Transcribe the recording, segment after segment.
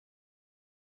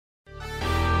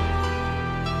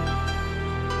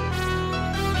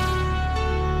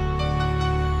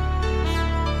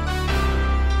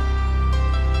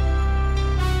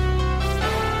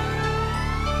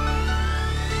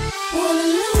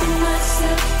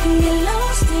can get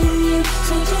lost in you.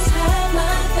 So just hide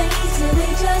my face till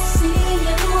they just see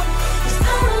you. 'Cause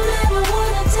I don't ever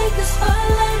wanna take the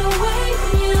spotlight away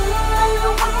from you.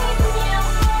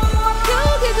 You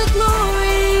get the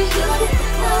glory. You get the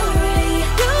glory.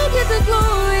 You get the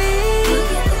glory. You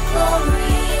get the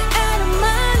glory. Out of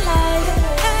my life,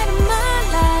 out of my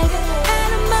life,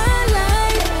 out of my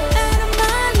life, out of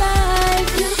my life.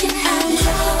 You can have it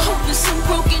all. Hopeless and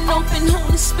broken, open,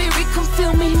 Holy Spirit, come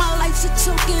fill me. My life's a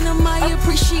token of my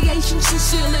appreciation.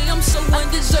 Sincerely, I'm so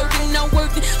undeserving, not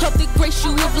worthy of the grace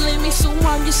you have lent me. So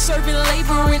I'm your servant,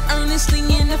 laboring earnestly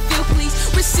in the field. Please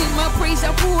receive my praise.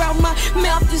 I pour out my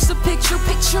mouth as a picture.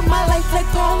 Picture my life like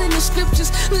Paul in the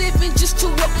scriptures. Living just to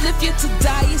uplift you. To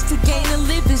die is to gain, and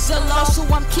live is a loss. So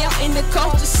I'm counting the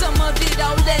cost of some of it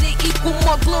all. Let it equal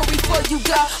more glory for you,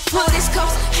 God. For this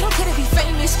cause, I don't care to be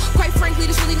famous. Quite frankly,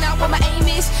 that's really not what my aim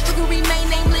is. I can remain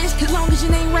nameless as long as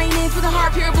your name reigning. For the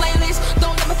heart pure, blameless.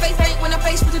 Don't let my faith faint when I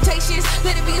face presentations.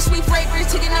 Let it be a sweet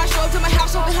fragrance to your nostrils. To my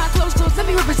household behind closed doors. Let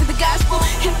me represent the gospel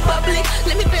in public.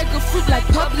 Let me bear good fruit like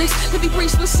Publix. Let me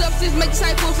preach with substance. Make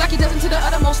disciples like he does into the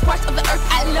uttermost parts of the earth.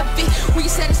 I love it when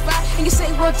you're satisfied and you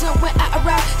say well done when I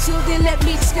arrive. Till then, let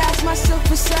me disguise myself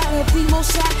beside of the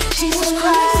Most High, Jesus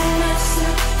Christ.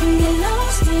 Myself can get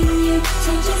lost in you.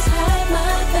 So just hide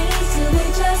my face till they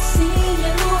just see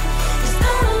you. 'Cause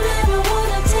I don't ever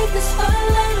wanna take the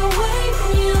spotlight away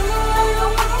from you.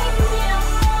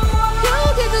 You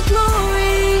get the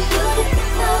glory. You get the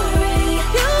glory.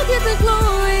 You get the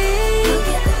glory. You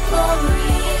get the glory.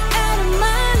 Out of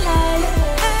my life,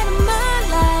 out of my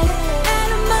life,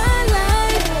 out of my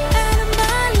life, out of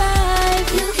my life.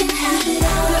 You can have it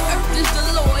all. The earth is the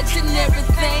Lord's and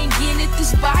everything in it.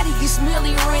 This body is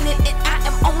merely rented, and I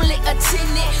am only a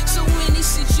tenant. So any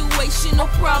situation or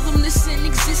problem that's in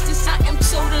existence, I am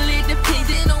totally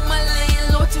dependent on my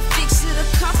landlord to fix it.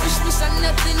 Accomplishments are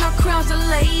nothing, our crowns are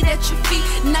laid at your feet.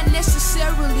 Not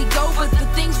necessarily gold, but the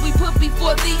things we put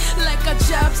before thee, like our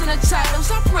jobs and our titles,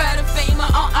 our pride and fame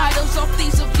are all idols. All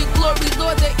things of your glory,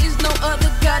 Lord, there is no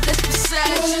other God that's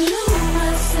beside you. I lose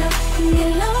myself and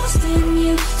get lost in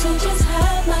you. So just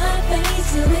hide my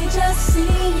face till they just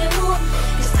see you.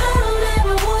 'Cause I don't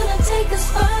ever wanna take the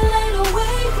spotlight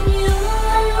away from you.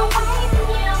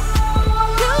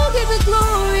 You get the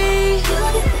glory. You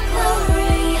get the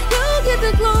glory. You get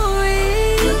the glory.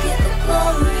 You get the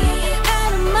glory.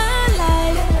 Out of my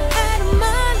life, out of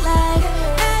my life,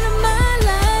 out of my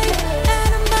life,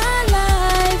 out of my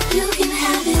life. You can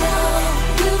have it all.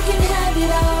 You can have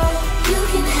it all. You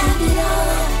can have it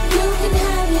all. You can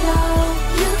have it all.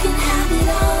 You can have it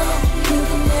all. You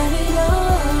can have it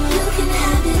all. You can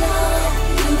have it all.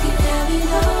 You can have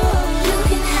it all. You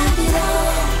can have it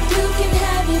all. You can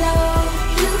have it all.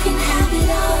 You can have it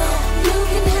all. You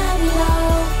can have it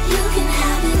all. You can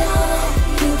have it all.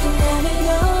 You can have it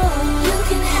all. You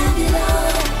can have it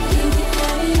all. You can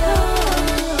have it all.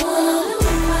 I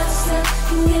lose myself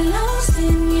and get lost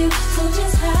in you. So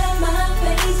just hide my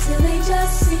face till they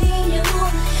just see you.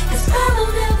 'Cause I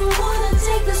don't ever wanna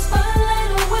take the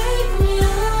spotlight away from you.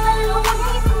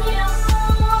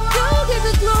 You get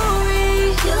the glory.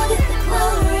 You get the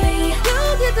glory. You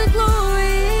get the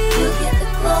glory. You get the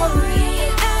glory.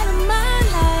 Out of my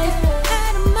life,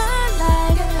 out of my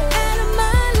life, out of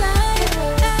my life,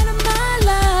 out of my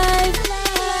life.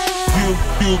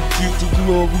 You get the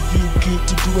glory, you get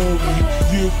the glory.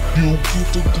 You get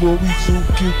the glory, you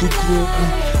get the glory.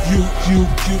 You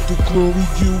get the glory,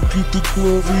 you get the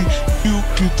glory. You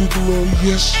get the glory,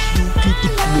 yes, you get the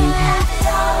glory.